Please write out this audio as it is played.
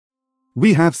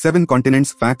We have 7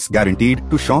 continents facts guaranteed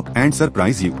to shock and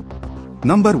surprise you.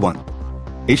 Number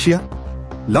 1. Asia.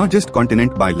 Largest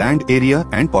continent by land area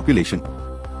and population.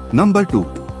 Number 2.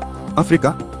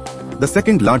 Africa. The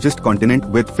second largest continent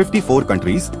with 54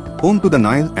 countries, home to the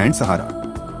Nile and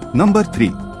Sahara. Number 3.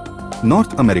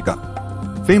 North America.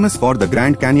 Famous for the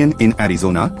Grand Canyon in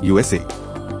Arizona, USA.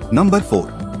 Number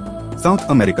 4. South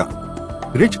America.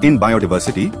 Rich in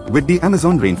biodiversity with the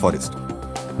Amazon rainforest.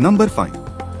 Number 5.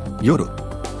 Europe.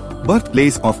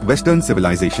 Birthplace of Western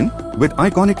civilization with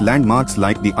iconic landmarks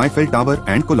like the Eiffel Tower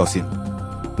and Colosseum.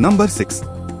 Number 6.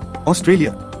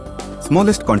 Australia.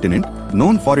 Smallest continent,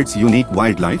 known for its unique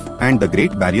wildlife and the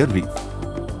Great Barrier Reef.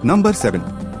 Number 7.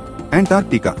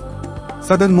 Antarctica.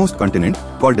 Southernmost continent,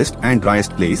 coldest and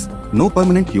driest place, no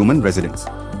permanent human residence.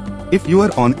 If you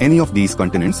are on any of these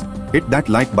continents, hit that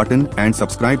like button and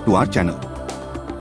subscribe to our channel.